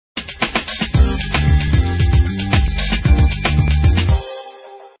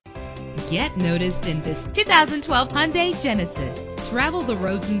Get noticed in this 2012 Hyundai Genesis. Travel the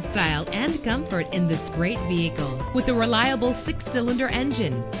roads in style and comfort in this great vehicle with a reliable 6-cylinder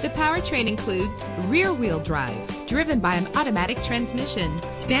engine. The powertrain includes rear-wheel drive, driven by an automatic transmission.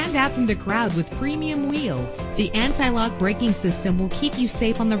 Stand out from the crowd with premium wheels. The anti-lock braking system will keep you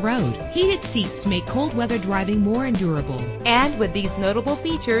safe on the road. Heated seats make cold weather driving more endurable. And with these notable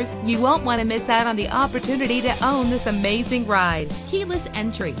features, you won't want to miss out on the opportunity to own this amazing ride. Keyless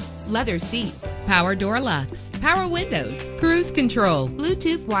entry, leather seats, power door locks, power windows, cruise control,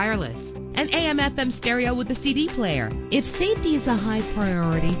 Bluetooth wireless, an AM/FM stereo with a CD player. If safety is a high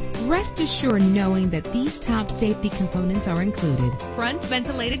priority, rest assured knowing that these top safety components are included. Front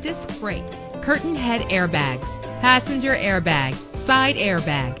ventilated disc brakes, curtain head airbags, passenger airbag, side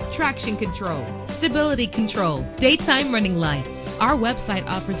airbag, traction control, stability control, daytime running lights. Our website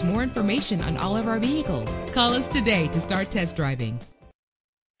offers more information on all of our vehicles. Call us today to start test driving.